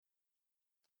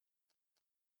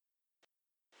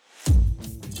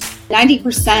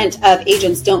90% of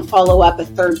agents don't follow up a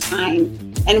third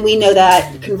time. And we know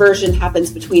that conversion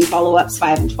happens between follow-ups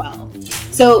 5 and 12.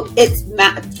 So it's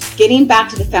getting back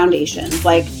to the foundations,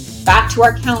 like back to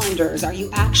our calendars. Are you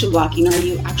action blocking? Are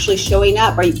you actually showing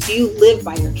up? Do you live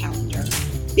by your calendar?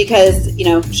 Because,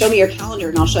 show me your calendar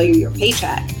and I'll show you your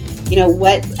paycheck.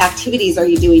 What activities are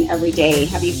you doing every day?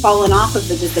 Have you fallen off of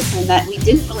the discipline that we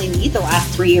didn't really need the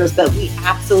last 3 years, but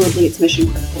it's mission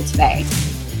critical today?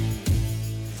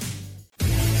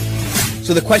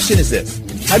 So the question is this: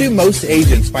 how do most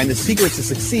agents find the secrets to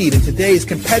succeed in today's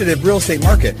competitive real estate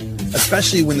market,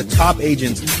 especially when the top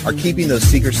agents are keeping those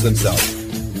secrets to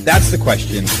themselves? That's the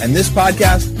question, and this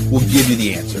podcast will give you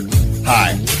the answer.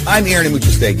 Hi, I'm Aaron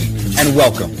Amuchastegui, and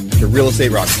welcome to Real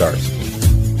Estate Rockstars.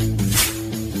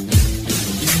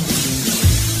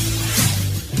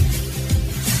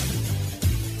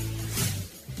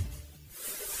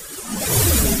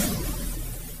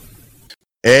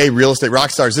 Hey, Real Estate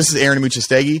Rockstars. This is Aaron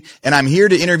Amuchastegui, and I'm here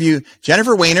to interview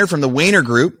Jennifer Wehner from the Wehner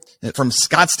Group from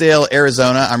Scottsdale,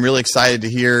 Arizona. I'm really excited to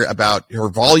hear about her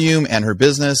volume and her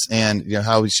business and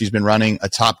how she's been running a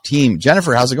top team.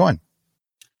 Jennifer, how's it going?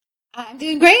 I'm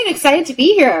doing great. Excited to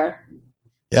be here.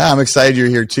 Yeah, I'm excited you're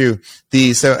here too.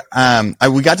 We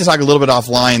got to talk a little bit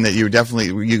offline that you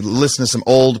listened to some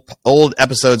old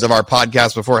episodes of our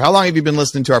podcast before. How long have you been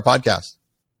listening to our podcast?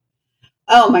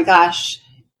 Oh my gosh.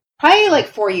 Probably like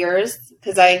 4 years,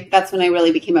 because that's when I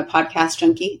really became a podcast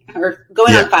junkie, or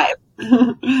going on 5.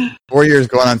 4 years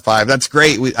going on 5. That's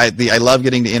great. I love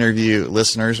getting to interview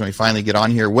listeners when we finally get on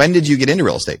here. When did you get into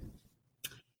real estate?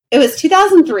 It was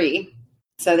 2003.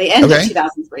 So the end of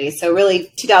 2003. So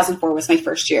really 2004 was my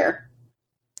first year.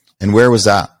 And where was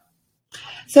that?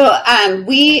 So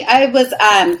I was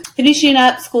finishing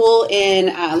up school in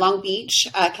Long Beach,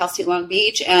 Cal State Long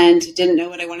Beach, and didn't know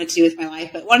what I wanted to do with my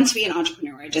life, but wanted to be an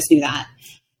entrepreneur. I just knew that.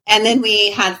 And then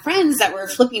we had friends that were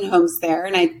flipping homes there,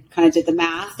 and I kind of did the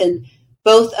math, and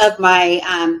both of my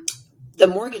the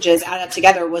mortgages added up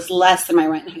together was less than my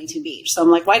rent in Huntington Beach. So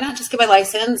I'm like, why not just get my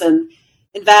license and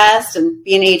invest and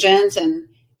be an agent? And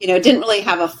didn't really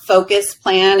have a focus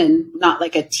plan and not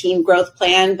like a team growth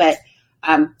plan, but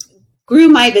grew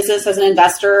my business as an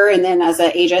investor and then as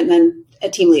an agent and then a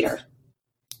team leader.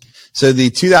 So the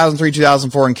 2003,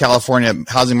 2004 in California,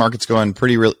 housing market's going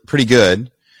pretty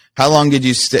good. How long did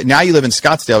you stay? Now you live in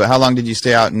Scottsdale, but how long did you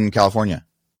stay out in California?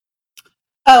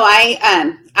 Oh,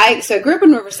 I grew up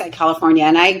in Riverside, California,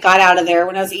 and I got out of there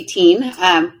when I was 18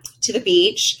 to the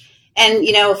beach. And,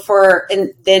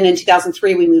 then in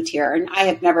 2003, we moved here and I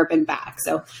have never been back.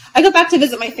 So I go back to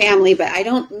visit my family, but I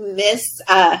don't miss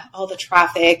all the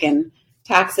traffic and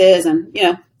taxes and,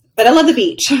 but I love the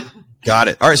beach. Got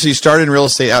it. All right. So you started in real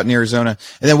estate out in Arizona.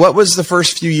 And then what was the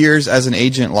first few years as an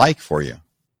agent like for you?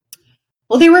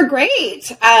 Well, they were great.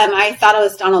 I thought I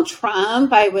was Donald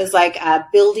Trump. I was like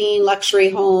building luxury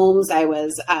homes. I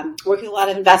was working with a lot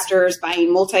of investors,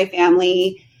 buying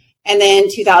multifamily. And then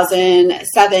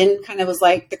 2007 kind of was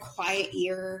like the quiet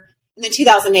year. And then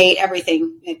 2008,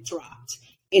 everything dropped,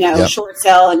 short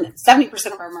sale. And 70%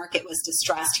 of our market was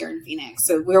distressed here in Phoenix.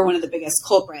 So we were one of the biggest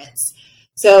culprits.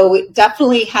 So we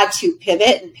definitely had to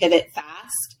pivot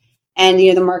fast. And,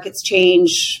 the market's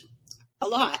changed a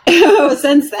lot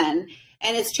since then.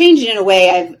 And it's changing in a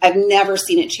way I've never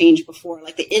seen it change before,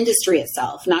 like the industry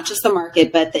itself, not just the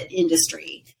market, but the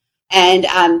industry. And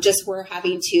just we're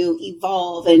having to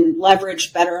evolve and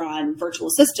leverage better on virtual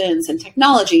assistants and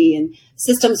technology and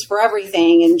systems for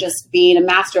everything, and just being a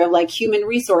master of like human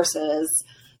resources.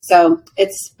 So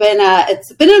it's been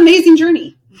an amazing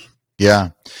journey. Yeah.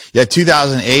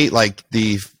 2008, like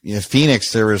the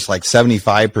Phoenix, there was like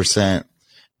 75%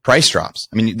 price drops.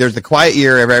 I mean, there's the quiet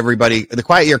year of everybody. The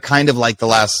quiet year, kind of like the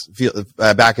last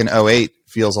back in 2008,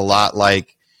 feels a lot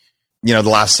like the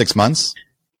last 6 months.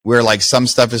 Where like some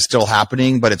stuff is still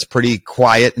happening, but it's pretty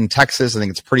quiet in Texas. I think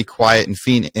it's pretty quiet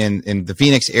in the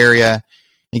Phoenix area.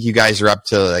 I think you guys are up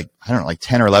to like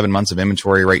 10 or 11 months of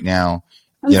inventory right now.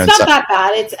 It's not that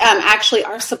bad. It's actually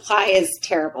our supply is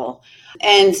terrible.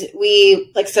 And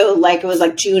we it was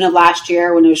like June of last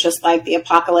year when it was just like the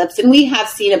apocalypse. And we have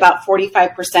seen about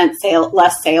 45%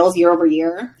 less sales year over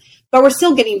year, but we're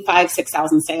still getting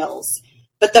 6,000 sales.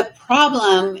 But the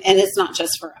problem, and it's not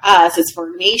just for us, it's for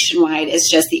nationwide, is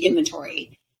just the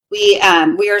inventory. We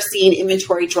are seeing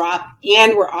inventory drop,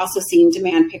 and we're also seeing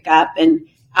demand pick up. And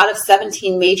out of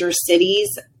 17 major cities,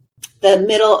 there's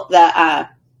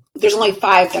only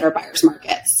 5 that are buyers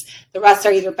markets. The rest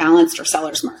are either balanced or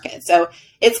sellers market. So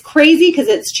it's crazy because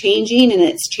it's changing and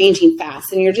it's changing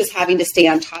fast. And you're just having to stay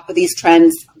on top of these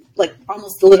trends like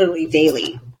almost literally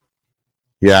daily.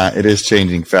 Yeah, it is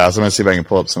changing fast. I'm gonna see if I can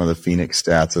pull up some of the Phoenix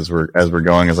stats as we're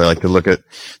going, as I like to look at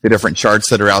the different charts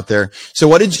that are out there.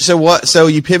 So so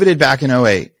you pivoted back in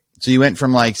 '08. So you went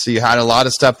from so you had a lot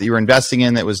of stuff that you were investing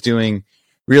in that was doing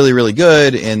really, really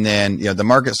good. And then, the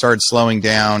market started slowing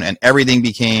down and everything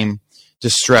became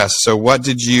distressed. So what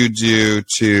did you do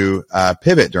to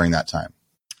pivot during that time?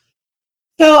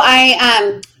 So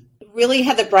I really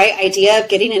had the bright idea of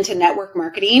getting into network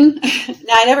marketing.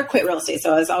 Now, I never quit real estate,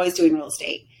 so I was always doing real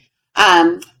estate.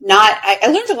 I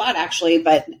learned a lot actually,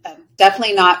 but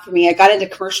definitely not for me. I got into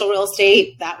commercial real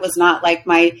estate. That was not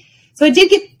so I did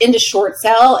get into short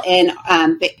sale and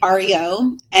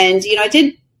REO, and I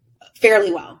did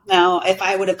fairly well. Now, if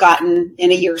I would have gotten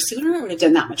in a year sooner, I would have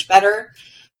done that much better.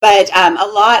 But a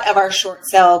lot of our short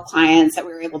sale clients that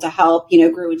we were able to help,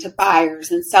 grew into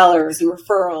buyers and sellers and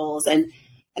referrals. And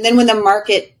then when the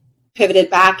market pivoted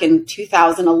back in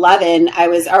 2011, I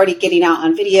was already getting out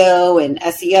on video and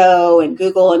SEO and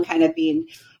Google and kind of being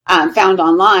found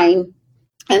online.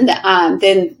 And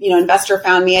then, investor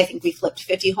found me. I think we flipped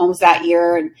 50 homes that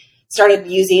year and started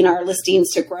using our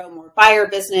listings to grow more buyer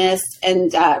business,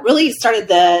 and really started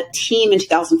the team in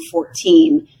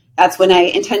 2014. That's when I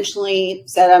intentionally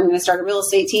said I'm going to start a real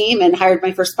estate team and hired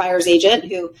my first buyer's agent,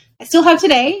 who I still have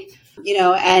today.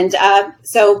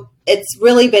 So it's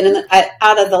really been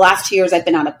out of the last 2 years, I've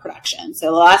been out of production. So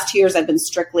the last 2 years, I've been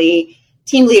strictly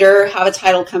team leader, have a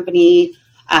title company,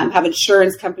 have an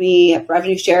insurance company, have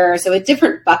revenue share. So it's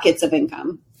different buckets of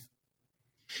income.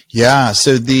 Yeah.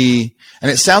 And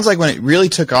it sounds like when it really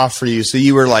took off for you, so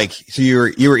you were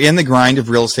in the grind of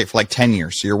real estate for 10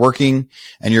 years. So you're working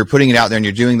and you're putting it out there and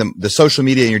you're doing the social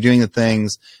media and you're doing the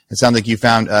things. It sounds like you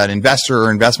found an investor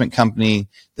or investment company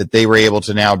that they were able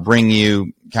to now bring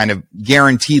you kind of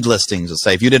guaranteed listings. Let's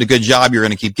say if you did a good job, you're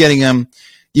going to keep getting them.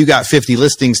 You got 50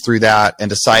 listings through that and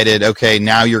decided, okay,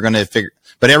 now you're going to figure,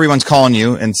 but everyone's calling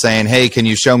you and saying, hey, can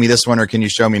you show me this one or can you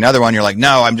show me another one? You're like,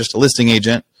 no, I'm just a listing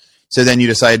agent. So then you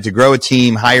decided to grow a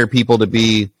team, hire people to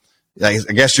be, I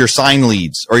guess, your sign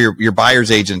leads or your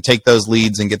buyer's agent, take those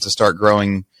leads and get to start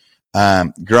growing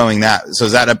that. So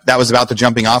that was about the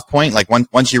jumping off point?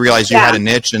 Once you realized you had a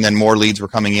niche and then more leads were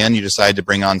coming in, you decided to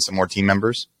bring on some more team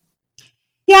members?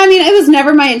 Yeah, it was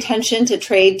never my intention to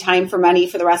trade time for money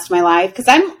for the rest of my life, because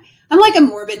I'm like a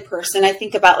morbid person. I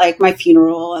think about my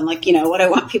funeral and what I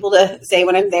want people to say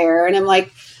when I'm there. And I'm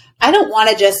like, I don't want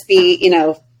to just be,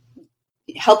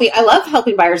 helping. I love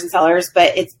helping buyers and sellers,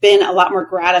 but it's been a lot more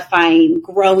gratifying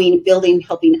growing, building,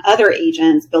 helping other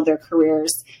agents build their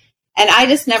careers. And I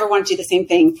just never want to do the same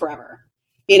thing forever.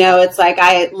 It's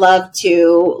I love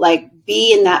to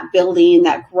be in that building,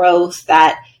 that growth,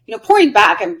 that, pouring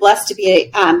back. I'm blessed to be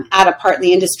at a part in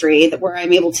the industry where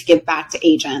I'm able to give back to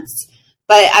agents.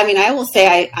 But I will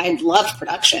say I loved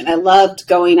production. I loved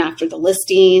going after the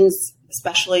listings,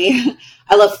 especially.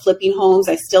 I love flipping homes.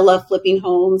 I still love flipping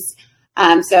homes.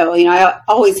 So, I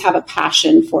always have a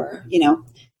passion for,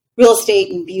 real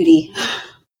estate and beauty.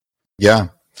 Yeah.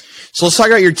 So let's talk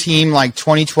about your team,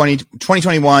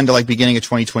 2021 to beginning of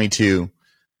 2022.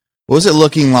 What was it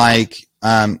looking like?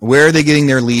 Where are they getting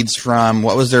their leads from?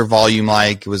 What was their volume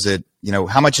like? Was it,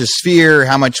 how much is Sphere?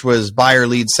 How much was buyer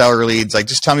leads, seller leads?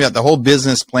 Just tell me about the whole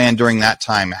business plan during that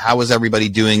time. How was everybody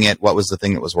doing it? What was the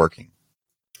thing that was working?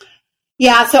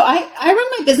 Yeah, so I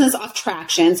run my business off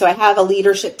Traction. So I have a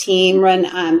leadership team, run,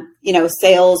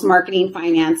 sales, marketing,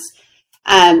 finance.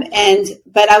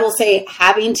 But I will say,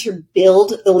 having to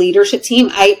build the leadership team,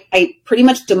 I pretty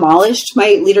much demolished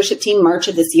my leadership team March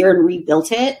of this year and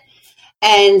rebuilt it.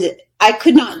 And I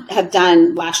could not have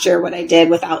done last year what I did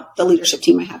without the leadership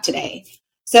team I have today.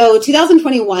 So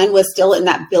 2021 was still in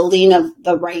that building of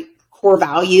the right core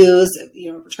values,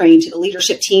 returning to the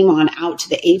leadership team on out to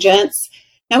the agents.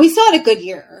 Now, we still had a good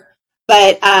year,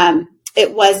 but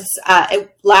it was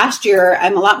last year.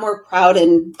 I'm a lot more proud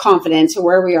and confident to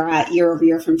where we are at year over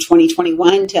year from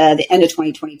 2021 to the end of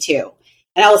 2022.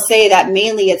 And I will say that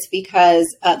mainly it's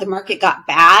because the market got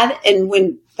bad. And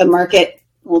when the market,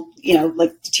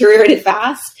 deteriorated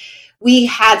fast, we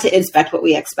had to inspect what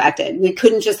we expected. We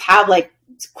couldn't just have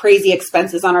crazy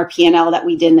expenses on our P&L that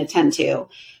we didn't attend to.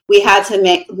 We had to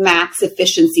make max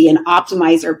efficiency and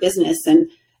optimize our business and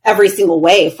every single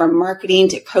way, from marketing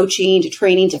to coaching to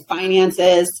training to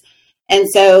finances. And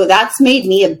so that's made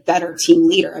me a better team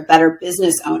leader, a better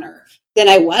business owner than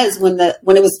I was when it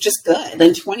was just good.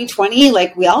 In 2020,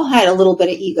 we all had a little bit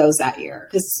of egos that year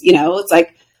because,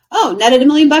 it's oh, netted $1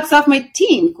 million off my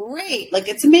team. Great.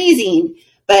 It's amazing.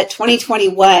 But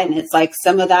 2021, it's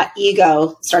some of that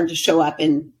ego started to show up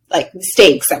in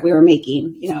mistakes that we were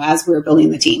making, as we were building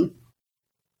the team.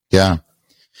 Yeah.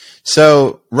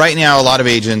 So right now, a lot of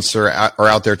agents are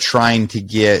out there trying to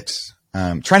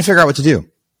figure out what to do.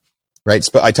 Right.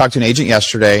 So I talked to an agent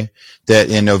yesterday that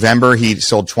in November he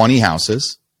sold 20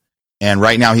 houses, and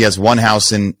right now he has one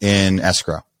house in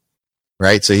escrow.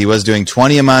 Right. So he was doing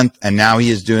 20 a month, and now he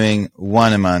is doing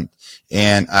one a month.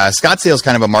 And Scottsdale is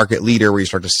kind of a market leader where you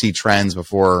start to see trends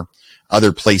before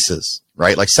other places,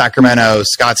 right? Like Sacramento,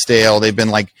 Scottsdale, they've been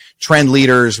like trend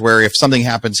leaders where if something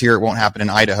happens here, it won't happen in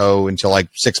Idaho until like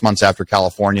 6 months after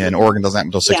California, and Oregon doesn't happen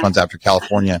until 6 months after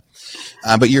California.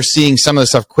 But you're seeing some of the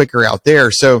stuff quicker out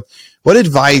there. So what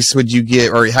advice would you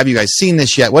give, or have you guys seen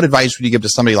this yet? What advice would you give to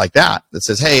somebody like that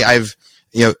says, hey,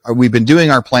 we've been doing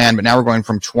our plan, but now we're going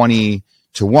from 20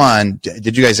 to 1.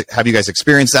 Have you guys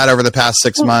experienced that over the past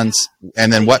 6 months?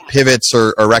 And then what pivots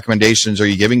or recommendations are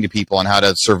you giving to people on how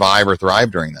to survive or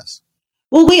thrive during this?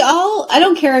 Well, I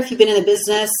don't care if you've been in the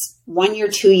business 1 year,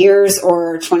 2 years,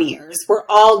 or 20 years. We're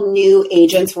all new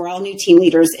agents. We're all new team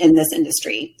leaders in this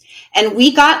industry. And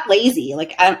we got lazy.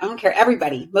 Like, I don't care,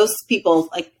 everybody. Most people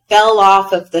like fell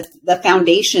off of the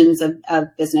foundations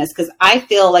of business. Because I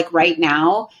feel like right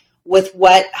now, with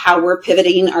how we're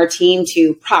pivoting our team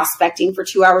to prospecting for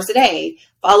 2 hours a day,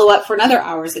 follow up for another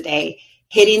hours a day,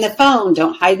 hitting the phone,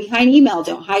 don't hide behind email,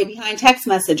 don't hide behind text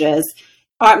messages.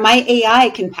 My AI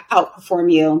can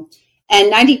outperform you.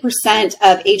 And 90%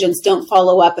 of agents don't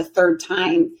follow up a third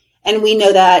time. And we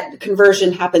know that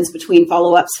conversion happens between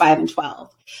follow-ups 5 and 12.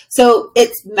 So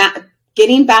it's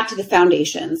getting back to the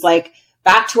foundations, like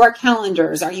back to our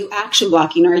calendars. Are you action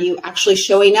blocking? Are you actually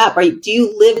showing up? Do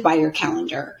you live by your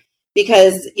calendar?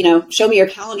 Because, show me your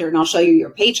calendar and I'll show you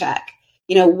your paycheck.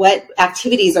 What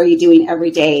activities are you doing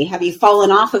every day? Have you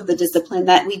fallen off of the discipline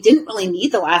that we didn't really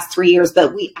need the last 3 years,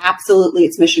 but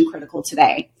it's mission critical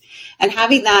today? And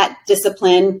having that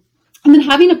discipline and then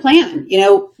having a plan,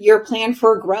 your plan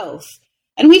for growth.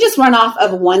 And we just run off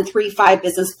of a 1-3-5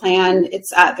 business plan.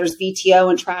 There's VTO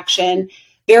and traction.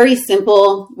 Very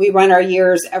simple. We run our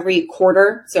years every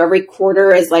quarter. So every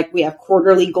quarter is like we have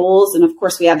quarterly goals. And of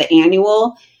course we have the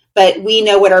annual. But we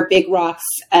know what our big rocks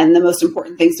and the most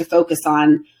important things to focus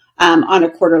on a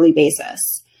quarterly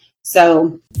basis.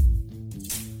 So,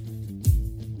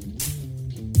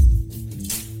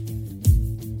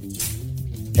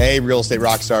 hey, Real Estate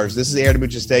Rockstars, this is Aaron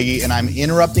Abuchastegui, and I'm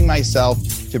interrupting myself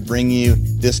to bring you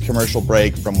this commercial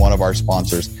break from one of our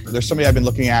sponsors. There's somebody I've been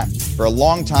looking at for a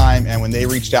long time, and when they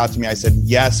reached out to me, I said,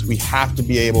 yes, we have to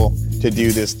be able to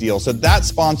do this deal. So that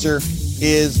sponsor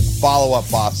is Follow Up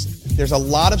Boss. There's a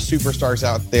lot of superstars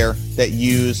out there that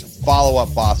use Follow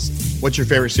Up Boss. What's your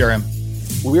favorite CRM?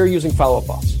 We're using Follow Up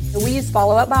Boss. We use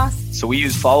Follow Up Boss. So we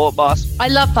use Follow Up Boss. I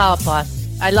love Follow Up Boss.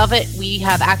 I love it. We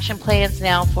have action plans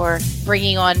now for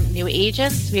bringing on new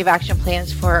agents. We have action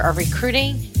plans for our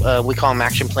recruiting. We call them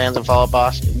action plans in Follow Up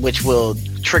Boss, which will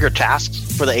trigger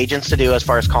tasks for the agents to do as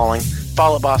far as calling.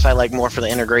 Follow Up Boss I like more for the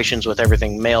integrations with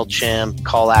everything, MailChimp,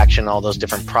 Call Action, all those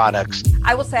different products.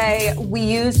 I will say we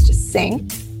used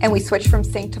Sync, and we switched from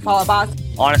Sync to Follow Up Boss.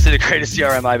 Honestly, the greatest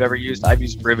CRM I've ever used. I've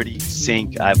used Brivity,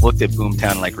 Sync. I've looked at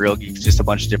Boomtown, like Real Geeks, just a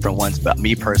bunch of different ones. But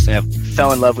me personally, I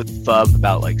fell in love with FUB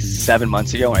about 7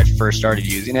 months ago when I first started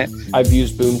using it. I've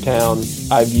used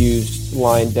Boomtown. I've used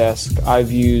LineDesk.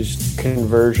 I've used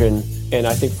Conversion. And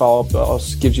I think Follow Up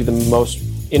Boss gives you the most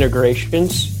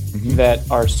integrations that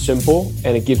are simple,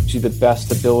 and it gives you the best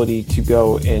ability to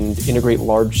go and integrate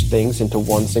large things into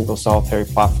one single solitary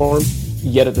platform.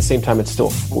 Yet at the same time, it's still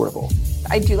affordable.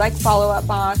 I do like Follow Up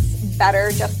Boss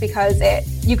better just because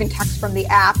you can text from the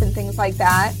app and things like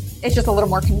that. It's just a little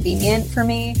more convenient for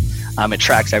me. It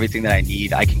tracks everything that I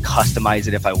need. I can customize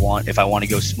it if I want. If I want to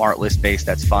go smart list based,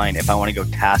 that's fine. If I want to go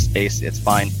task based, it's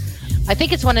fine. I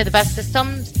think it's one of the best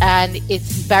systems, and it's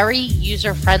very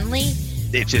user friendly.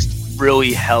 It just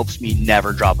really helps me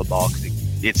never drop a ball because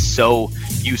it's so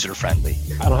user friendly.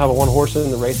 I don't have a one horse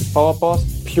in the race with Follow Up Boss.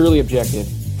 Purely objective,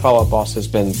 Follow Up Boss has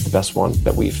been the best one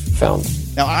that we've found.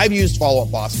 Now, I've used Follow Up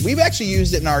Boss. We've actually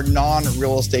used it in our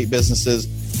non-real estate businesses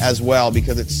as well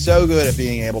because it's so good at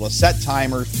being able to set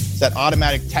timers, set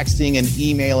automatic texting and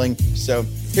emailing. So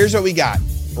here's what we got.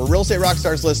 For Real Estate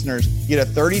Rockstars listeners, you get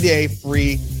a 30-day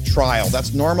free trial.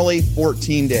 That's normally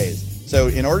 14 days. So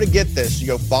in order to get this, you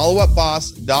go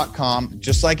followupboss.com,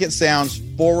 just like it sounds,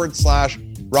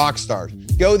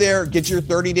 /Rockstars. Go there, get your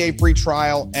 30-day free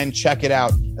trial, and check it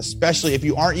out. Especially if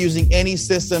you aren't using any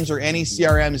systems or any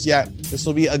CRMs yet, this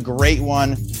will be a great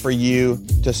one for you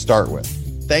to start with.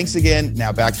 Thanks again.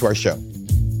 Now back to our show.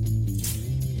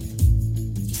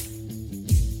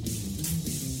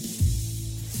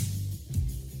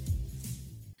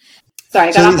 Sorry,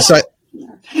 I got off.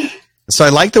 So I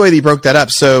like the way that you broke that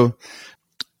up. So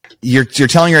you're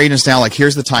telling your agents now, like,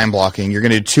 here's the time blocking. You're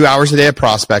going to do 2 hours a day of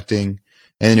prospecting,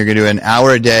 and then you're going to do an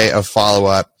hour a day of follow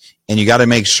up. And you got to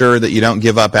make sure that you don't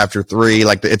give up after 3.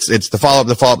 Like, it's the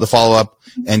follow up,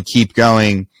 and keep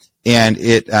going. And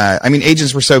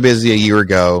agents were so busy a year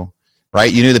ago,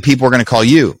 right? You knew that people were going to call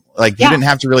you. Like, you didn't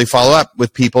have to really follow up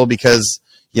with people because,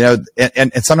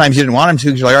 and sometimes you didn't want them to,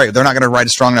 because you're like, all right, they're not going to write a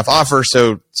strong enough offer.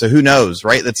 So who knows,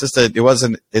 right? That's just there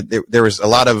was a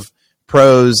lot of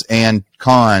pros and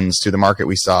cons to the market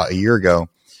we saw a year ago.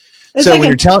 It's so like when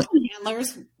you're telling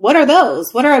handlers, what are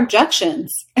those? What are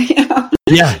objections?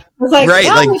 Yeah. Like, right.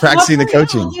 Like practicing the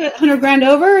coaching. I'll do it $100,000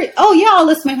 over. Oh yeah. I'll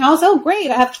list my house. Oh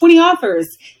great. I have 20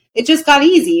 offers. It just got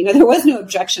easy. There was no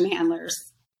objection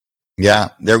handlers. Yeah.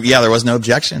 There was no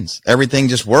objections. Everything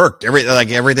just worked.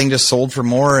 Everything just sold for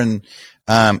more. And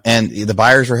the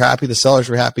buyers were happy. The sellers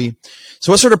were happy.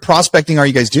 So what sort of prospecting are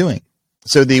you guys doing?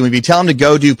 So when you tell them to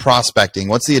go do prospecting,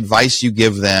 what's the advice you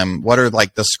give them? What are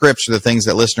like the scripts or the things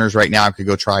that listeners right now could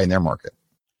go try in their market?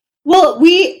 Well,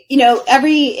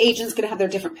 every agent's going to have their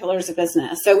different pillars of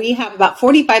business. So we have about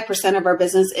 45% of our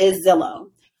business is Zillow.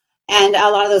 And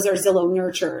a lot of those are Zillow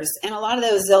nurtures. And a lot of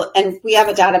those, and we have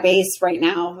a database right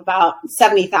now of about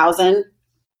 70,000.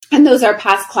 And those are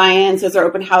past clients. Those are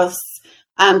open house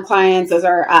clients. Those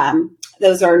are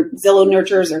Zillow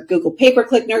nurtures or Google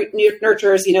pay-per-click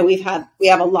nurtures. We have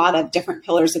a lot of different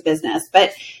pillars of business,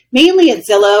 but mainly at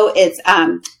Zillow,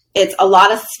 it's a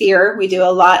lot of Sphere. We do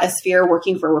a lot of Sphere,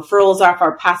 working for referrals off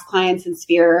our past clients in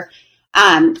Sphere.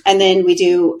 And then we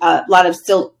do a lot of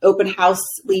still open house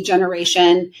lead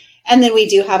generation. And then we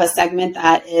do have a segment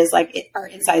that is like our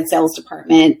inside sales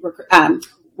department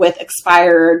with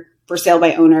expired for sale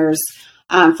by owners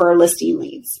for listing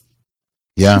leads.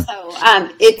 Yeah. So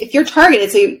if you're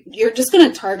targeted, so you're just going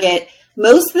to target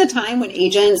most of the time when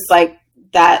agents like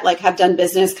that, like have done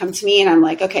business, come to me and I'm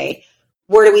like, okay,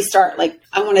 where do we start? Like,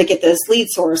 I want to get this lead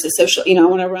source, a social, I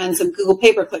want to run some Google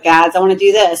pay-per-click ads. I want to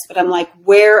do this, but I'm like,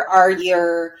 where are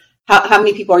how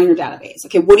many people are in your database?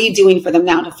 Okay. What are you doing for them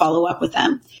now to follow up with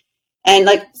them? And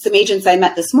like some agents I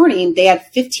met this morning, they had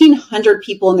 1,500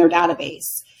 people in their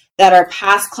database that are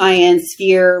past clients,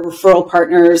 Sphere, referral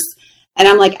partners. And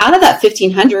I'm like, out of that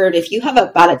 1,500, if you have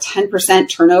about a 10%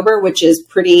 turnover, which is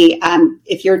pretty,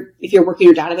 if you're working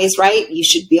your database right, you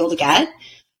should be able to get,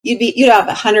 you'd have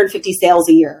 150 sales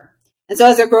a year. And so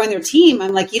as they're growing their team,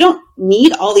 I'm like, you don't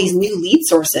need all these new lead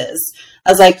sources.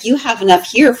 I was like, you have enough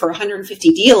here for 150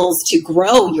 deals to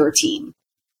grow your team.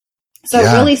 So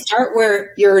really start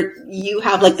where you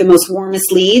have like the most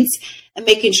warmest leads and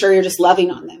making sure you're just loving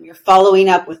on them. You're following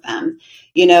up with them.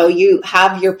 You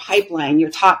have your pipeline, your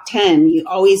top 10. You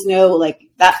always know like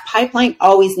that pipeline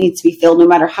always needs to be filled no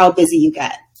matter how busy you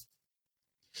get.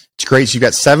 It's great. So you've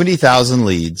got 70,000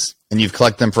 leads and you've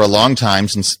collected them for a long time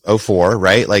since 2004,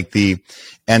 right?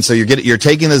 And so you're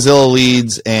taking the Zillow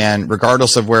leads, and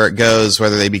regardless of where it goes,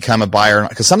 whether they become a buyer or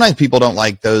not, because sometimes people don't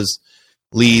like those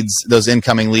leads, those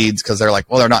incoming leads, because they're like,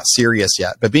 well, they're not serious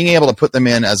yet. But being able to put them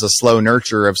in as a slow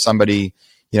nurture of somebody,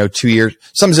 2 years,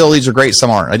 some Zillow leads are great, some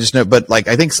aren't. I just know, but like,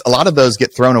 I think a lot of those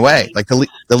get thrown away. Like the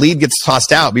lead gets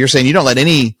tossed out, but you're saying you don't let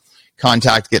any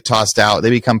contact get tossed out.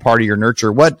 They become part of your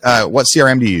nurture. What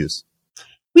CRM do you use?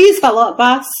 We use Follow Up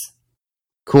Boss.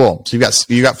 Cool. So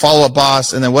you got Follow Up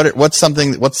Boss, and then what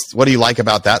do you like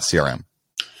about that CRM?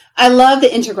 I love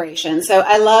the integration. So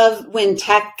I love when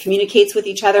tech communicates with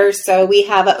each other. So we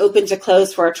have an open to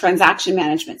close for a transaction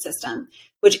management system,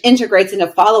 which integrates into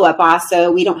Follow Up Boss.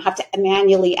 So we don't have to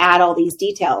manually add all these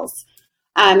details.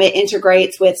 It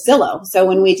integrates with Zillow. So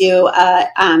when we do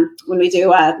an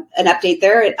update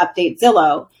there, it updates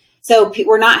Zillow. So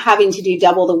we're not having to do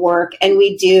double the work, and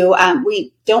we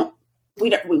don't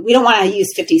want to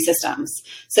use 50 systems.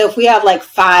 So if we have like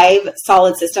 5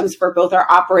 solid systems for both our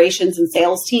operations and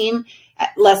sales team,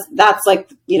 that's like,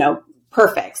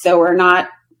 perfect. So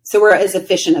we're as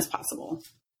efficient as possible.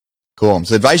 Cool.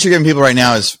 So the advice you're giving people right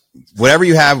now is whatever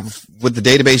you have with the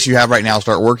database you have right now,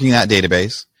 start working that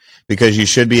database, because you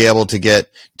should be able to get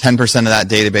 10% of that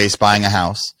database buying a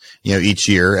house, each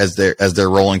year as they're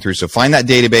rolling through. So find that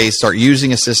database, start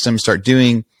using a system, start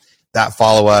doing that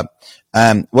follow up.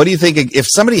 What do you think if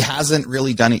somebody hasn't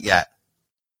really done it yet,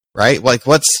 right? Like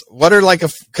what are like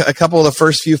a couple of the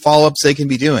first few follow-ups they can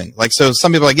be doing? Like, so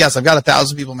some people are like, yes, I've got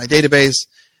 1,000 people in my database.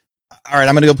 All right,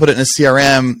 I'm going to go put it in a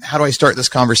CRM. How do I start this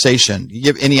conversation? You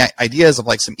give any ideas of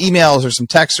like some emails or some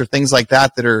texts or things like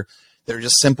that that are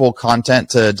just simple content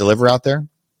to deliver out there?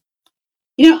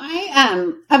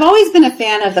 I've always been a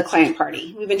fan of the client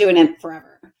party. We've been doing it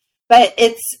forever. But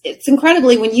it's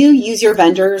incredibly when you use your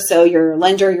vendors, so your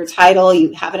lender, your title,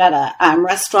 you have it at a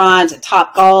restaurant, a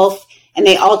Top Golf, and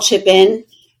they all chip in.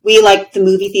 We like the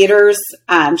movie theaters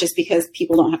just because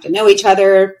people don't have to know each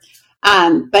other.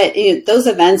 But those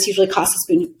events usually cost us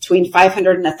between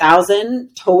 $500 and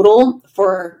 $1,000 total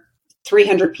for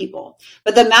 300 people.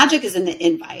 But the magic is in the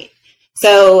invite.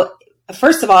 So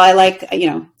first of all, I like,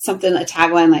 something, a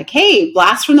tagline like, hey,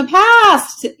 blast from the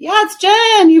past. Yeah, it's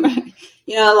Jen.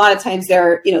 A lot of times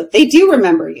they do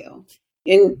remember you.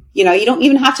 And, you don't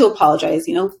even have to apologize.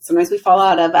 Sometimes we fall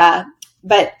out of,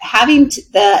 but having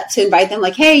to invite them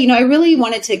like, hey, I really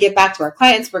wanted to get back to our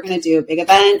clients. We're going to do a big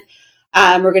event.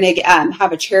 We're going to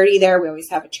have a charity there. We always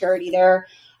have a charity there.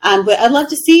 But I'd love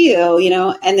to see you,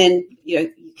 and then,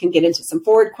 you can get into some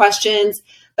forward questions,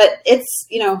 but it's,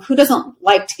 who doesn't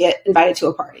like to get invited to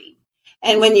a party?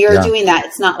 And when you're doing that,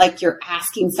 it's not like you're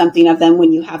asking something of them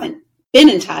when you haven't been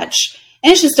in touch.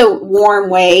 And it's just a warm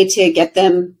way to get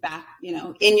them back,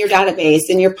 in your database,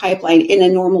 in your pipeline, in a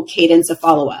normal cadence of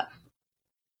follow-up.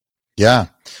 Yeah,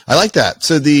 I like that.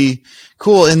 So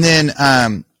cool. And then,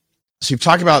 so you've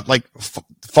talked about like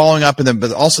following up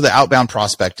but also the outbound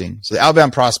prospecting. So the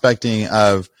outbound prospecting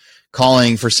of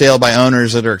calling for sale by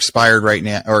owners that are expired right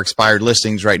now or expired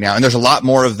listings right now. And there's a lot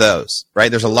more of those, right?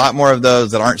 There's a lot more of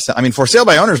those that aren't, for sale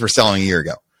by owners were selling a year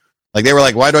ago. Like they were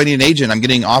like, why do I need an agent? I'm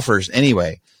getting offers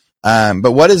anyway.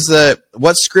 But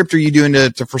what script are you doing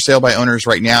to for sale by owners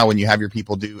right now when you have your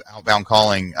people do outbound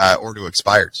calling, or do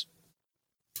expireds?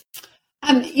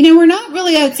 We're not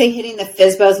really, I would say, hitting the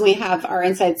FSBOs when we have our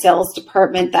inside sales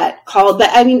department that called.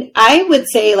 But I would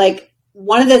say like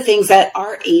one of the things that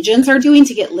our agents are doing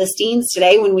to get listings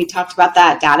today, when we talked about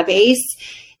that database,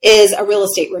 is a real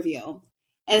estate review.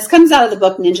 And this comes out of the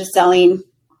book Ninja Selling.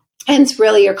 And it's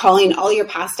really, you're calling all your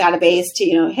past database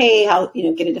to, hey, how,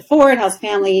 get into Ford, how's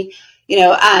family?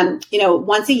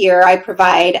 Once a year, I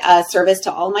provide a service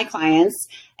to all my clients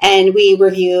and we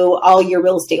review all your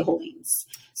real estate holdings.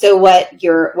 So what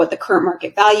the current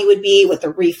market value would be, what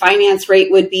the refinance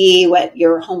rate would be, what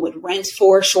your home would rent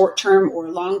for short-term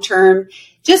or long-term,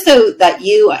 just so that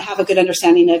you have a good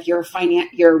understanding of your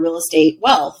real estate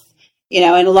wealth,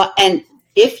 and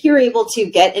if you're able to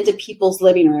get into people's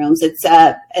living rooms, it's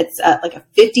like a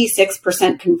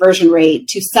 56% conversion rate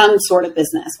to some sort of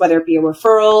business, whether it be a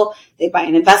referral, they buy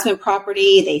an investment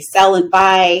property, they sell and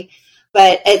buy.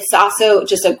 But it's also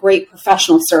just a great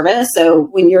professional service. So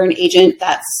when you're an agent,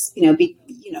 that's,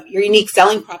 your unique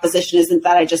selling proposition isn't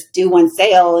that I just do one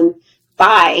sale and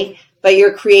buy, but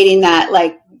you're creating that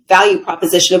like value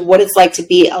proposition of what it's like to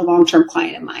be a long-term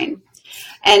client of mine.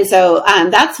 And so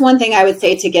that's one thing I would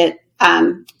say to get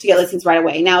listings right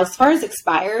away. Now, as far as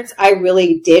expireds, I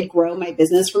really did grow my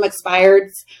business from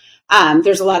expireds.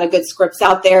 There's a lot of good scripts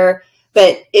out there.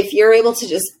 But if you're able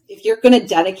to if you're going to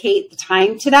dedicate the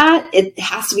time to that, it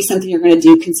has to be something you're going to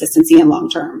do consistency and long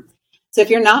term. So if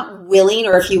you're not willing,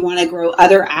 or if you want to grow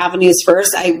other avenues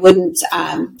first, I wouldn't,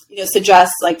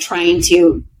 suggest like trying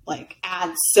to like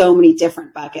add so many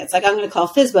different buckets. Like I'm going to call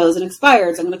FSBOs and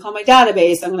expireds. I'm going to call my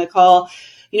database. I'm going to call,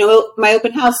 my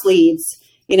open house leads.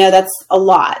 That's a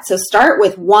lot. So start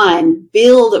with one,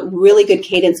 build really good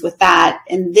cadence with that,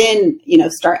 and then,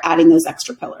 start adding those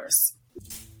extra pillars.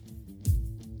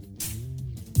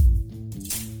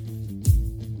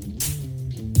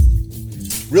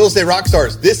 Real Estate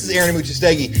Rockstars, this is Aaron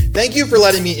Amuchastegui. Thank you for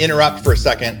letting me interrupt for a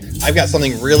second. I've got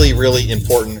something really, really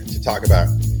important to talk about.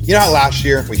 You know how last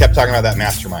year we kept talking about that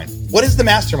mastermind? What is the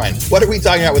mastermind? What are we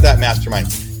talking about with that mastermind?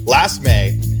 Last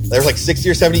May, there was like 60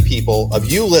 or 70 people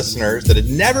of you listeners that had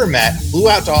never met, flew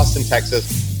out to Austin,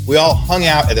 Texas. We all hung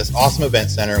out at this awesome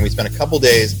event center and we spent a couple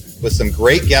days with some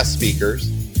great guest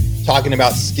speakers talking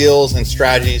about skills and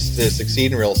strategies to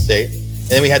succeed in real estate.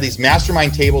 And then we had these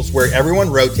mastermind tables where everyone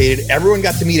rotated, everyone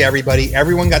got to meet everybody,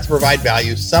 everyone got to provide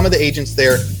value. Some of the agents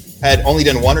there had only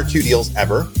done 1 or 2 deals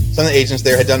ever. Some of the agents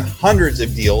there had done hundreds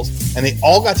of deals, and they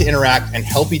all got to interact and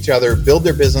help each other build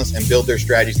their business and build their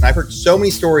strategies. And I've heard so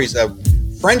many stories of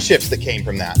friendships that came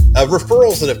from that, of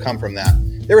referrals that have come from that.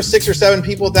 There were 6 or 7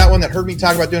 people at that one that heard me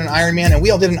talk about doing an Ironman, and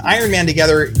we all did an Ironman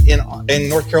together in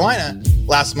North Carolina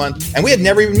last month, and we had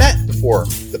never even met before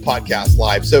the podcast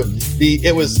live. So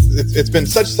it's been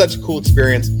such a cool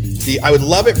experience. I would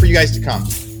love it for you guys to come.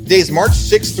 Days March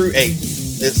 6th through 8th.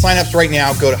 Sign-ups right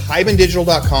now. Go to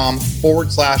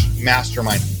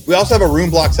hibandigital.com/mastermind. We also have a room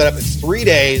block set up. It's 3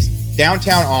 days,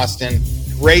 downtown Austin.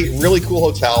 Great, really cool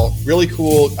hotel, really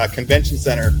cool convention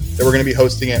center that we're going to be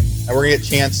hosting it. And we're going to get a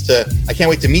chance I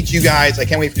can't wait to meet you guys. I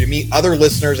can't wait for you to meet other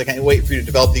listeners. I can't wait for you to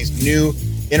develop these new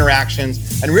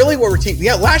interactions. And really what we're teaching,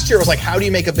 last year was like, how do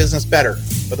you make a business better?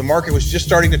 But the market was just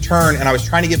starting to turn, and I was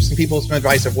trying to give some people some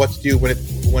advice of what to do when it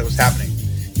was happening.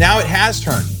 Now it has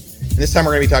turned. And this time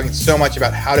we're going to be talking so much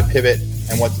about how to pivot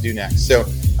and what to do next. So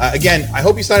Again, I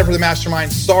hope you sign up for the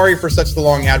mastermind. Sorry for such the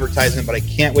long advertisement, but I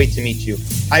can't wait to meet you.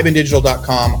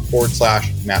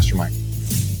 hibandigital.com/mastermind.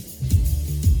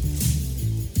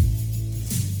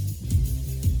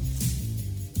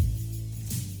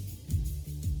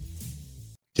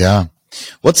 Yeah.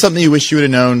 What's something you wish you would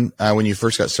have known when you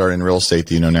first got started in real estate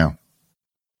that you know now?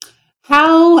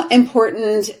 How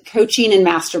important coaching and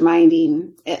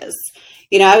masterminding is.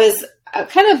 I was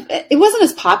it wasn't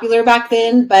as popular back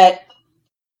then, but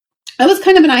I was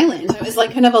kind of an island. I was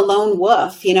like kind of a lone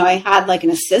wolf. I had like an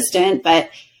assistant,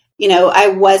 but, I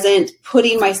wasn't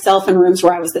putting myself in rooms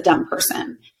where I was the dumb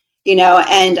person,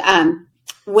 and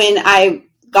when I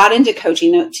got into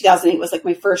coaching, 2008 was like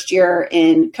my first year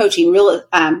in coaching, real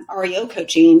REO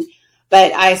coaching.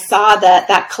 But I saw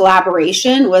that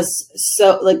collaboration was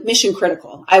so like mission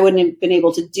critical. I wouldn't have been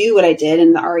able to do what I did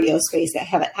in the REO space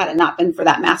had it not been for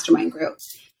that mastermind group.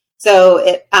 So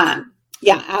it,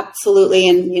 yeah, absolutely.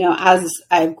 And, as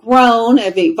I've grown,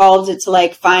 I've evolved it to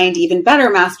like find even better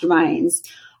masterminds.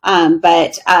 And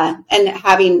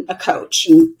having a coach,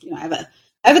 and, I have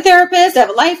a therapist, I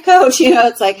have a life coach,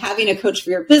 it's like having a coach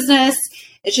for your business.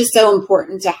 It's just so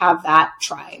important to have that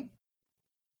tribe.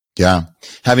 Yeah.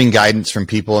 Having guidance from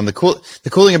people. And the cool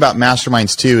thing about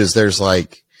masterminds too, is there's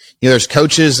like, there's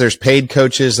coaches, there's paid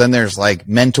coaches, then there's like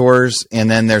mentors, and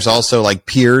then there's also like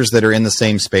peers that are in the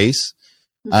same space.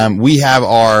 We have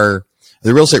the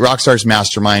Real Estate Rockstars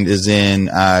Mastermind is in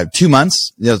 2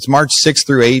 months. It's March 6th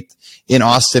through 8th in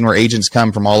Austin, where agents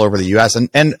come from all over the US. And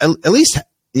at least,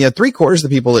 3/4 of the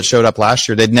people that showed up last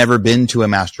year, they'd never been to a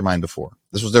mastermind before.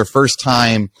 This was their first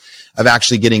time of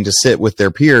actually getting to sit with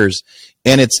their peers.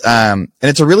 And it's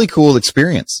a really cool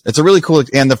experience. And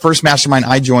the first mastermind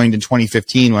I joined in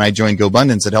 2015, when I joined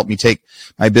GoBundance, it helped me take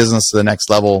my business to the next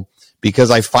level,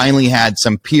 because I finally had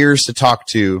some peers to talk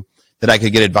to that I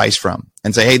could get advice from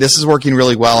and say, hey, this is working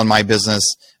really well in my business,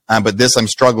 but this I'm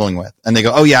struggling with. And they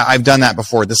go, oh yeah, I've done that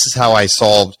before. This is how I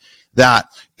solved that.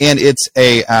 And it's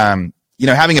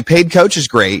having a paid coach is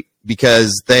great,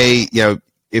 because they,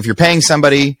 if you're paying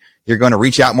somebody, you're going to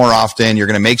reach out more often. You're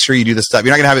going to make sure you do the stuff.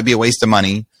 You're not going to have it be a waste of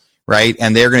money, right?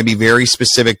 And they're going to be very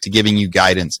specific to giving you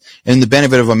guidance. And the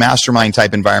benefit of a mastermind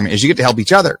type environment is you get to help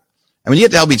each other. And when you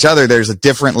get to help each other, there's a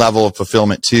different level of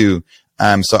fulfillment too.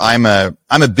 So I'm a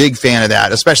big fan of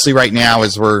that, especially right now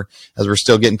as we're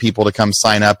still getting people to come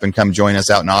sign up and come join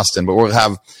us out in Austin. But we'll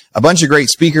have a bunch of great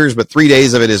speakers, but 3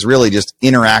 days of it is really just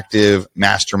interactive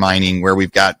masterminding, where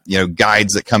we've got,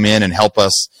 guides that come in and help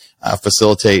us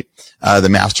facilitate the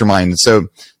mastermind. So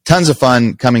tons of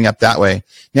fun coming up that way.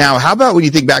 Now, how about when you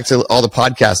think back to all the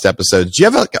podcast episodes, do you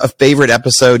have a favorite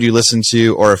episode you listened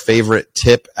to, or a favorite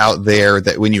tip out there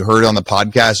that when you heard it on the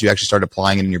podcast, you actually started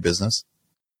applying it in your business?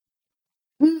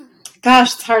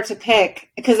 Gosh, it's hard to pick,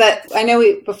 because I know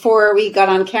before we got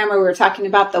on camera, we were talking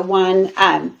about the one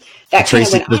that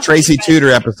the Tracy Tudor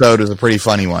episode was a pretty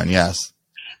funny one. Yes.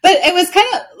 But it was kind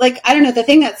of like, I don't know, the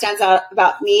thing that stands out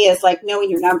about me is like knowing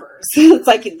your numbers. It's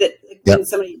like that when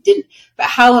somebody didn't, but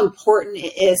how important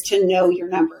it is to know your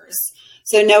numbers.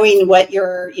 So knowing what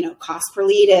your, cost per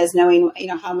lead is, knowing,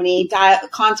 how many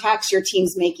contacts your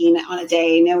team's making on a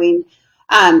day, knowing,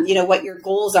 what your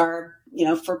goals are,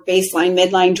 for baseline,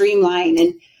 midline, dreamline.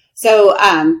 And so,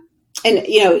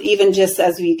 even just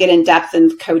as we get in depth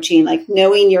in coaching, like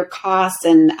knowing your costs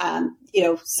and,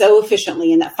 so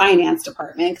efficiently in that finance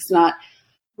department,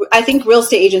 I think real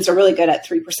estate agents are really good at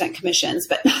 3% commissions,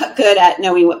 but not good at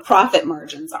knowing what profit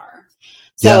margins are.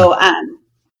 So,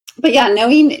 but yeah,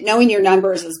 knowing your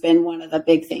numbers has been one of the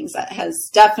big things that has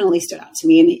definitely stood out to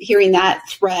me, and hearing that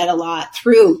thread a lot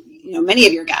through, many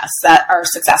of your guests that are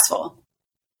successful.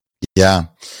 Yeah.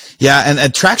 Yeah.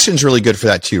 And Traction's really good for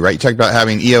that too, right? You talked about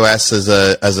having EOS as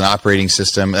an operating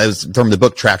system, as from the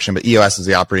book Traction, but EOS is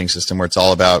the operating system where it's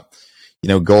all about,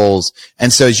 goals.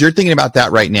 And so as you're thinking about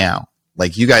that right now,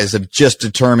 like you guys have just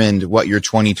determined what your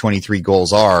 2023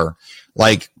 goals are,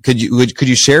 like, could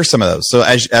you share some of those? So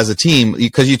as a team,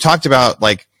 because you talked about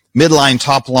like midline,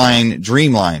 top line,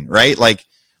 dream line, right? Like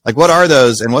what are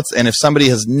those, and if somebody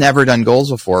has never done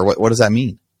goals before, what does that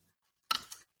mean?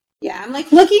 Yeah, I'm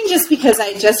like looking just because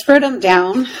I just wrote them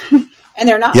down and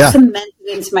they're not cemented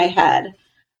into my head.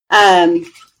 And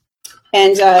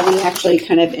we actually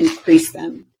kind of increased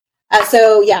them.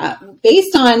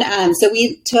 Based on, so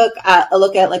we took a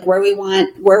look at like where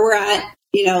we're at,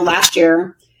 last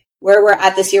year, where we're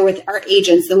at this year with our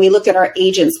agents. And we looked at our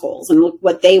agents' goals and looked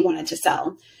what they wanted to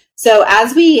sell. So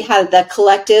as we had the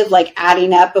collective, like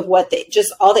adding up of all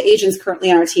the agents currently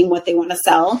on our team, what they want to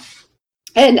sell.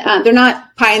 And they're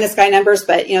not pie in the sky numbers,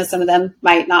 but, some of them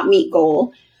might not meet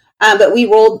goal. But we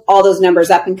rolled all those numbers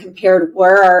up and compared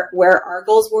where our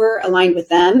goals were aligned with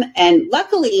them. And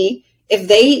luckily, if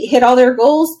they hit all their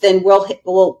goals, then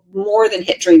we'll more than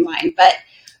hit Dreamline. But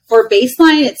for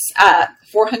baseline, it's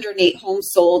 408 homes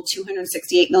sold,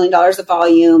 $268 million of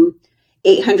volume,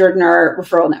 800 in our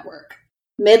referral network.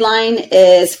 Midline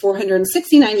is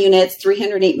 469 units,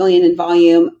 308 million in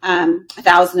volume,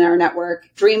 1,000 in our network.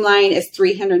 Dreamline is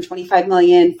 325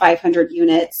 million, 500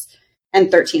 units, and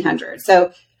 1,300.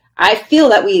 So I feel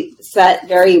that we set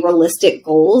very realistic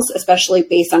goals, especially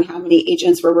based on how many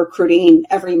agents we're recruiting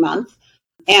every month,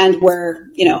 and we're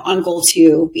on goal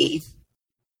to be.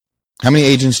 How many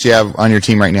agents do you have on your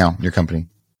team right now, your company?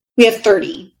 We have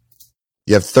 30.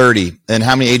 You have 30. And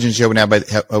how many agents do you hoping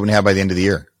to have by the end of the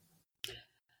year?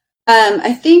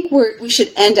 I think we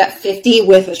should end at 50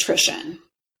 with attrition.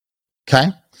 Okay.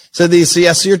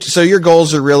 So your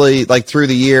goals are really like through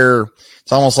the year.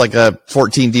 It's almost like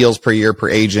 14 deals per year per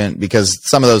agent, because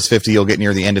some of those 50 you'll get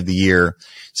near the end of the year.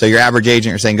 So your average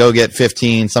agent, you're saying go get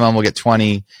 15. Some of them will get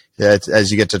 20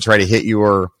 as you get to try to hit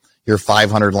your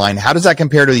 500 line. How does that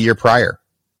compare to the year prior?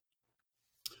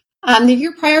 The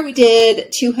year prior, we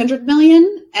did 200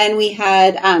 million, and we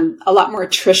had a lot more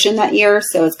attrition that year.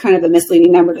 So it's kind of a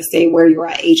misleading number to say where you're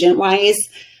at agent wise.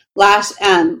 Last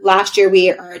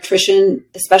year, our attrition,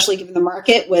 especially given the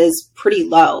market, was pretty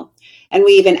low, and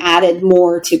we even added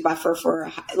more to buffer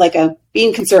for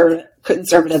being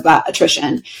conservative about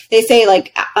attrition. They say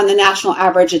on the national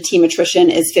average, a team attrition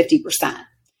is 50%.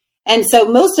 And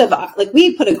so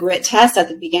we put a grit test at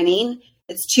the beginning.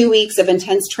 It's 2 weeks of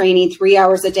intense training, 3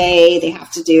 hours a day. They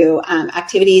have to do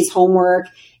activities, homework.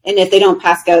 And if they don't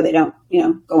pass go, they don't,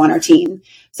 go on our team.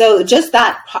 So just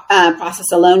that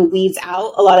process alone weeds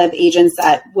out a lot of agents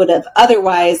that would have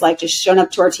otherwise just shown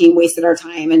up to our team, wasted our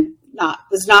time, and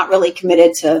was not really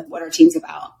committed to what our team's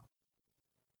about.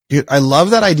 Dude, I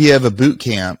love that idea of a boot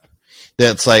camp.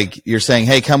 That's like, you're saying,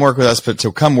 hey, come work with us. But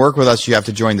to come work with us, you have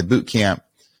to join the boot camp.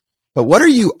 But what are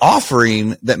you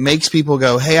offering that makes people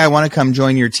go, hey, I want to come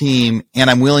join your team, and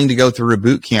I'm willing to go through a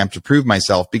boot camp to prove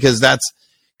myself? Because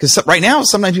right now,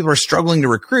 sometimes people are struggling to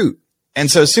recruit.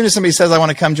 And so as soon as somebody says, I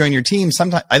want to come join your team,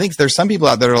 sometimes I think there's some people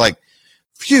out there that are like,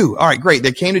 phew, all right, great.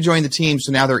 They came to join the team.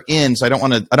 So now they're in. So I don't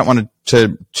want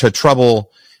to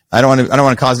trouble. I don't want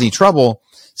to cause any trouble.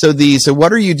 So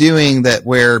what are you doing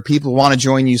where people want to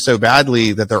join you so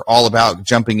badly that they're all about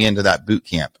jumping into that boot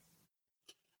camp?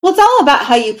 Well, it's all about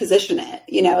how you position it.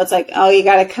 It's like, oh, you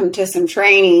got to come to some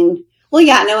training. Well,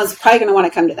 yeah, no one's probably going to want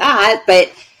to come to that.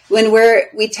 But when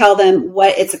we tell them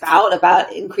what it's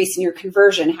about increasing your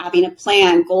conversion, having a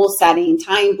plan, goal setting,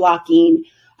 time blocking,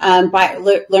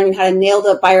 learning how to nail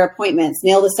the buyer appointments,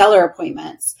 nail the seller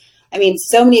appointments. I mean,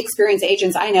 so many experienced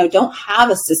agents I know don't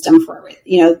have a system for it.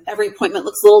 Every appointment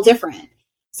looks a little different.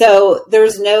 So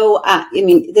there's no,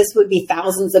 this would be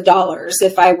thousands of dollars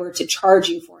if I were to charge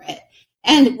you for it.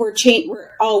 And we're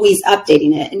always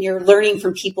updating it, and you're learning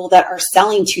from people that are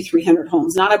selling 200-300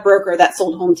 homes, not a broker that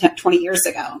sold home 20 years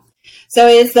ago. So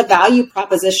it's the value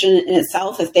proposition in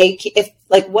itself.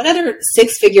 What other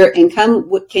six-figure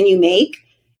income can you make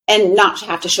and not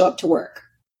have to show up to work?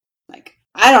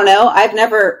 I don't know. I've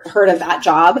never heard of that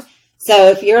job. So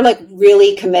if you're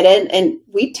really committed, and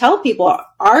we tell people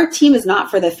our team is not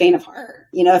for the faint of heart.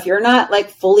 If you're not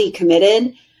fully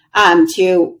committed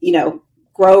to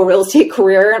grow a real estate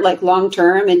career long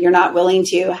term, and you're not willing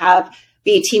to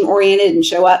be team oriented and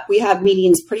show up, we have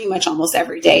meetings pretty much almost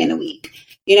every day in the week.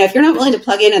 If you're not willing to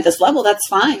plug in at this level, that's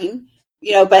fine.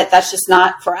 But that's just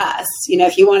not for us.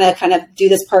 If you want to kind of do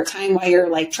this part time while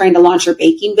you're trying to launch your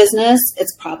baking business,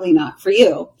 it's probably not for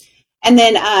you. And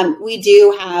then we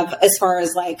do have, as far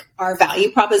as our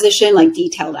value proposition,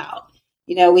 detailed out.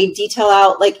 We detail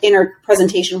out in our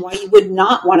presentation why you would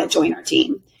not want to join our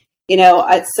team.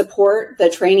 Support, the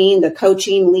training, the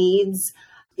coaching, leads.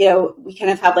 We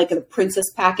kind of have a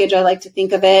princess package, I like to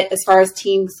think of it, as far as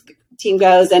team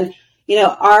goes. And,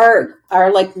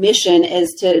 our mission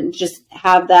is to just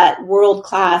have that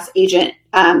world-class agent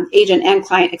and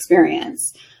client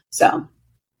experience. So.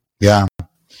 Yeah.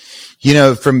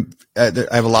 I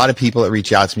have a lot of people that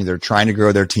reach out to me. They're trying to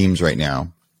grow their teams right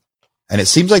now. And it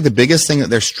seems like the biggest thing that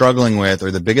they're struggling with,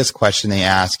 or the biggest question they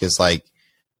ask, is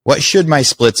what should my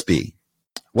splits be?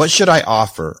 What should I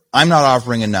offer? I'm not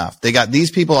offering enough. They got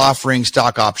these people offering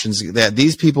stock options. They have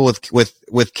these people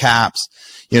with caps,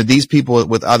 these people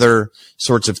with other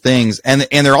sorts of things. And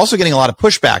they're also getting a lot of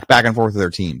pushback back and forth with their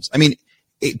teams. I mean,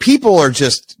 people are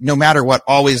just, no matter what,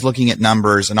 always looking at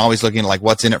numbers and always looking at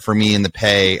what's in it for me in the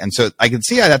pay. And so I can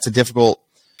see how that's a difficult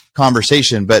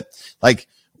conversation, but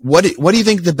what do you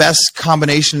think the best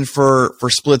combination for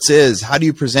splits is? How do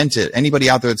you present it? Anybody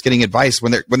out there that's getting advice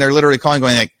when they're literally calling,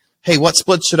 going like, hey, what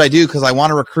splits should I do? Because I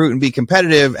want to recruit and be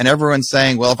competitive. And everyone's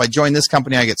saying, well, if I join this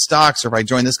company, I get stocks, or if I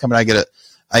join this company,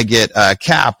 I get a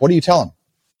cap. What do you tell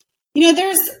them?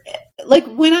 There's like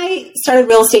when I started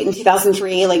real estate in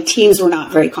 2003, like teams were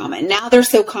not very common. Now they're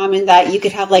so common that you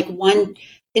could have like one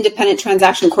independent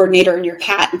transaction coordinator in your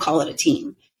CAT and call it a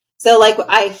team. So like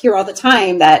I hear all the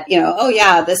time that, oh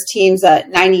yeah, this team's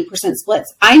at 90%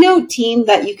 splits. I know a team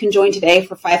that you can join today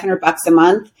for $500 a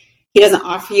month. He doesn't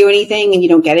offer you anything and you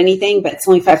don't get anything, but it's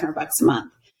only $500 a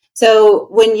month. So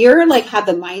when you're like, have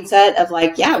the mindset of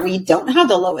like, yeah, we don't have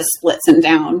the lowest splits and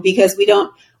down because we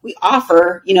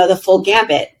offer, the full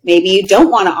gambit. Maybe you don't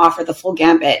want to offer the full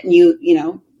gambit and you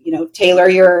tailor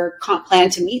your comp plan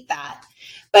to meet that.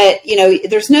 But,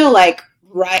 there's no like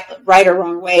right or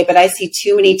wrong way, but I see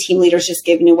too many team leaders just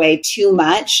giving away too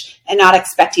much and not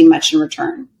expecting much in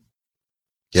return.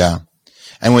 Yeah.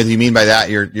 And what you mean by that,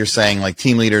 you're saying like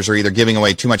team leaders are either giving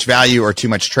away too much value or too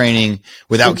much training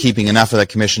without keeping enough of the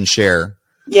commission share.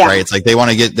 Yeah. Right. It's like they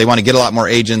want to get a lot more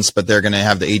agents, but they're going to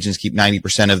have the agents keep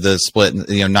 90% of the split,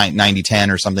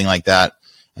 90-10 or something like that.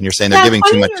 And you're saying they're giving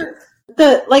too much. With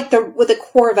the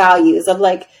core values of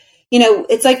like,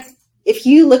 it's like, if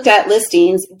you looked at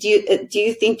listings, do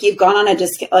you think you've gone on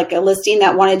a listing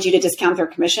that wanted you to discount their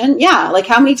commission? Yeah. Like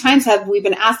how many times have we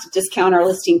been asked to discount our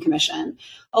listing commission?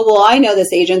 Oh, well, I know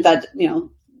this agent that,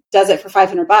 does it for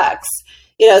 $500.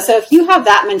 So if you have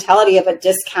that mentality of a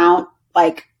discount,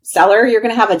 like seller, you're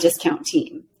going to have a discount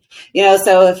team,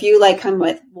 so if you like come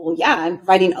with, well, yeah, I'm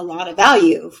providing a lot of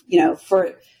value,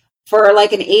 for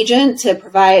like an agent to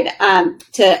provide,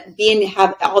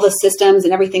 have all the systems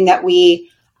and everything that we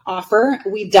offer,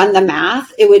 we've done the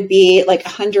math. It would be like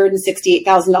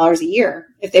 $168,000 a year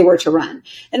if they were to run.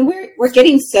 And we're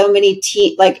getting so many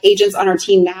agents on our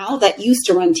team now that used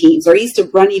to run teams or used to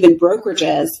run even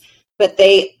brokerages, but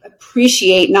they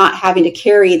appreciate not having to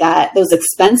carry those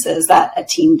expenses that a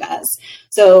team does.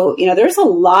 So, there's a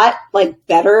lot like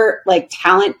better like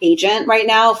talent agent right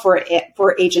now for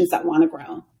agents that want to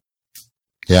grow.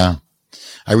 Yeah.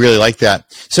 I really like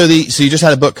that. So you just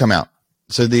had a book come out.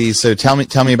 So tell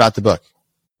me about the book.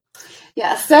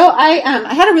 Yeah. So I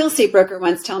had a real estate broker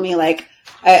once tell me like,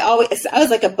 I was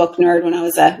like a book nerd when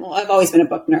I've always been a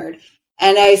book nerd.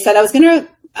 And I said, I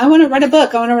want to write a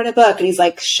book. And he's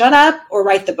like, shut up or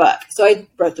write the book. So I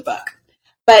wrote the book,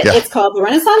 but It's called The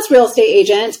Renaissance Real Estate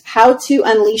Agent, How to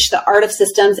Unleash the Art of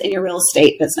Systems in Your Real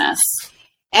Estate Business.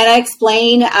 And I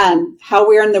explain how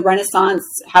we are in a renaissance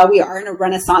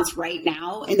right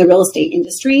now in the real estate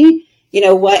industry.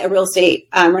 What a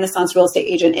Renaissance real estate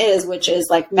agent is, which is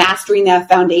like mastering the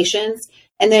foundations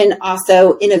and then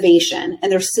also innovation.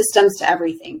 And there's systems to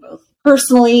everything, both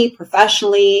personally,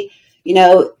 professionally,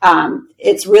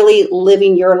 it's really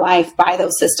living your life by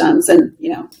those systems and,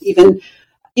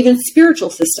 even spiritual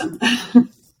system.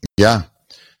 Yeah.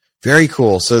 Very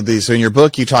cool. So in your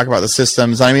book, you talk about the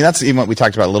systems. I mean, that's even what we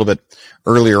talked about a little bit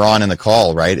earlier on in the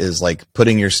call, right? Is like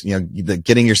putting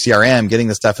getting your CRM, getting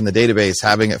the stuff in the database,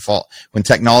 having it fall when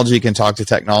technology can talk to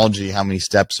technology. How many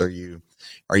steps are you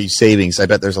saving? So I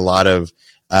bet there's a lot of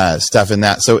stuff in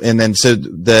that. So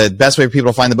the best way for people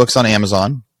to find the book's on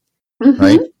Amazon,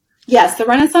 right? Yes. The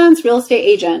Renaissance Real Estate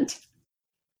Agent.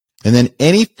 And then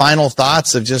any final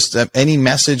thoughts of just any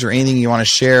message or anything you want to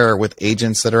share with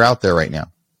agents that are out there right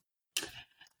now?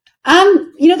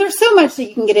 There's so much that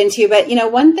you can get into, but,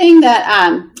 one thing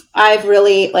that, I've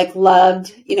really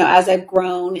loved, as I've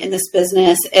grown in this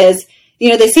business is,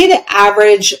 they say the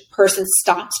average person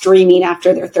stops dreaming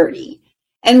after they're 30.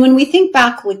 And when we think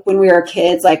back, like when we were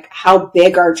kids, like how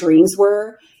big our dreams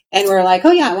were, and we're like,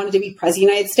 oh yeah, I wanted to be president of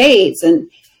the United States.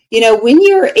 And, when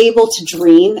you're able to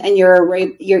dream and you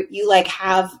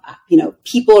have,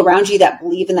 people around you that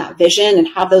believe in that vision and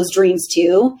have those dreams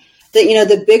too, that,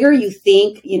 the bigger you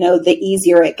think, the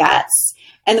easier it gets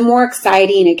and the more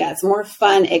exciting it gets, more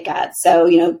fun it gets.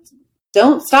 So,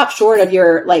 don't stop short of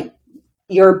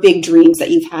your big dreams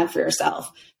that you've had for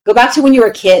yourself. Go back to when you were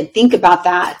a kid, think about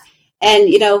that and,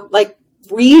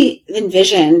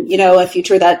 re-envision, a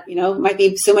future that, might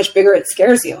be so much bigger. It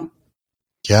scares you.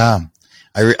 Yeah.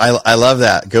 I love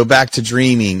that. Go back to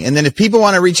dreaming. And then if people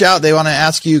want to reach out, they want to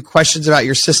ask you questions about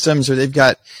your systems or they've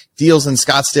got deals in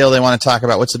Scottsdale they want to talk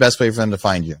about, what's the best way for them to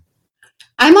find you?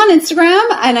 I'm on Instagram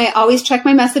and I always check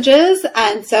my messages.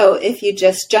 And so if you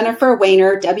just Jennifer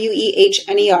Wehner,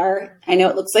 Wehner, I know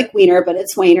it looks like Wiener, but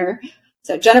it's Wehner.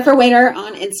 So Jennifer Wehner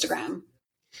on Instagram.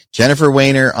 Jennifer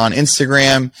Weiner on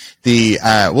Instagram.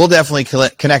 We'll definitely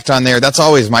connect on there. That's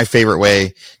always my favorite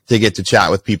way to get to chat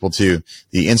with people too.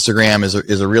 The Instagram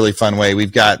is a really fun way.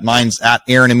 We've got mine's at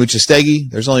Aaron Amuchastegui.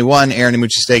 There's only one Aaron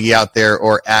Amuchastegui out there,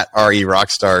 or at RE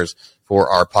Rockstars for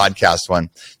our podcast one.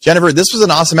 Jennifer, this was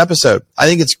an awesome episode. I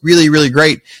think it's really, really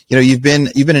great. You've been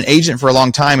an agent for a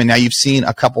long time, and now you've seen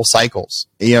a couple cycles,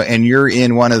 and you're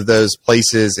in one of those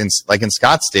places in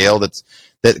Scottsdale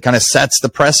that kind of sets the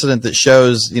precedent that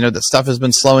shows, that stuff has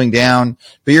been slowing down,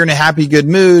 but you're in a happy, good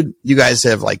mood. You guys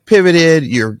have pivoted.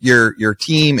 Your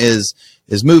team is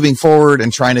moving forward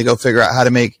and trying to go figure out how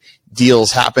to make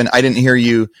deals happen. I didn't hear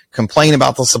you complain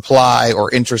about the supply or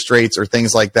interest rates or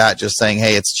things like that, just saying,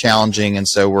 hey, it's challenging. And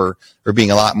so we're being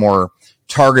a lot more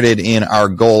targeted in our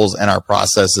goals and our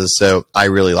processes. So I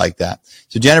really like that.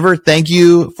 So Jennifer, thank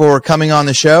you for coming on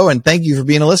the show, and thank you for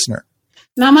being a listener.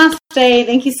 Namaste.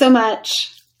 Thank you so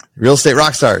much. Real Estate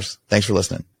Rockstars. Thanks for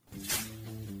listening.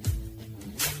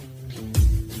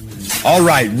 All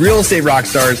right, Real Estate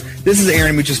Rockstars. This is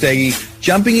Aaron Amuchastegui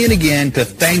jumping in again to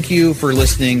thank you for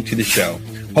listening to the show.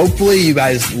 Hopefully you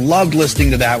guys loved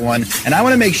listening to that one. And I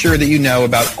want to make sure that you know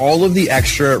about all of the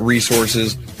extra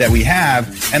resources that we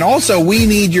have. And also, we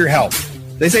need your help.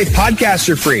 They say podcasts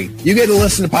are free. You get to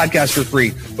listen to podcasts for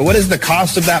free. But what is the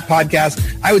cost of that podcast?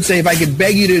 I would say if I could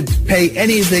beg you to pay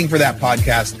anything for that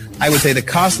podcast, I would say the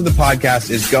cost of the podcast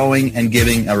is going and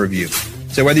giving a review.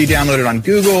 So whether you download it on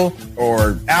Google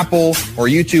or Apple or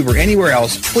YouTube or anywhere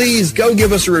else, please go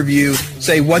give us a review.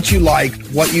 Say what you liked,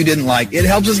 what you didn't like. It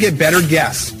helps us get better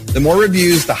guests. The more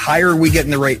reviews, the higher we get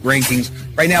in the rankings.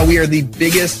 Right now, we are the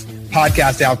biggest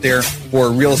podcast out there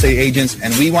for real estate agents,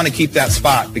 and we want to keep that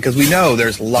spot because we know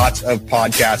there's lots of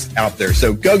podcasts out there.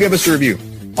 So go give us a review.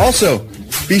 Also,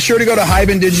 be sure to go to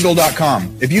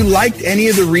hibandigital.com. If you liked any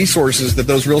of the resources that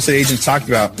those real estate agents talked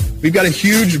about, we've got a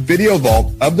huge video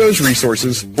vault of those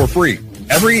resources for free.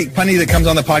 Every penny that comes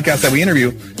on the podcast that we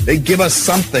interview, they give us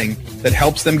something that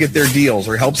helps them get their deals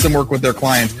or helps them work with their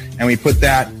clients, and we put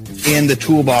that in the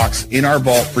toolbox in our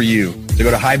vault for you. So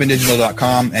go to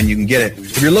hibandigital.com and you can get it.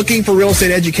 If you're looking for real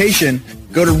estate education,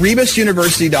 go to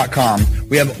rebusuniversity.com.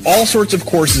 We have all sorts of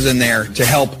courses in there to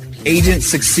help agents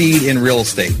succeed in real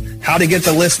estate. How to get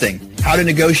the listing, how to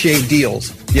negotiate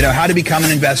deals, how to become an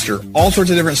investor, all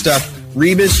sorts of different stuff,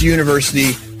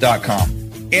 rebusuniversity.com.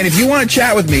 And if you want to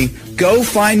chat with me, go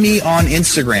find me on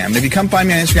Instagram. If you come find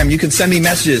me on Instagram, you can send me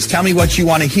messages. Tell me what you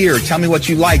want to hear. Tell me what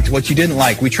you liked, what you didn't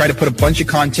like. We try to put a bunch of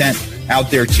content out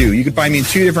there too. You can find me in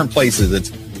two different places.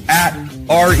 It's at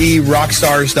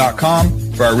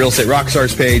rerockstars.com for our Real Estate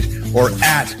Rockstars page, or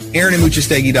at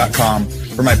aaronamuchastegui.com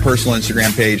for my personal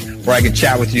Instagram page, where I can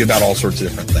chat with you about all sorts of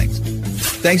different things.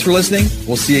 Thanks for listening.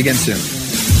 We'll see you again soon.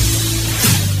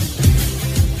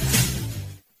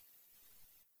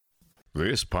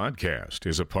 This podcast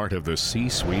is a part of the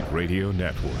C-Suite Radio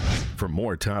Network. For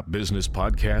more top business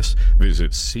podcasts,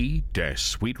 visit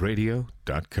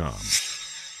c-suiteradio.com.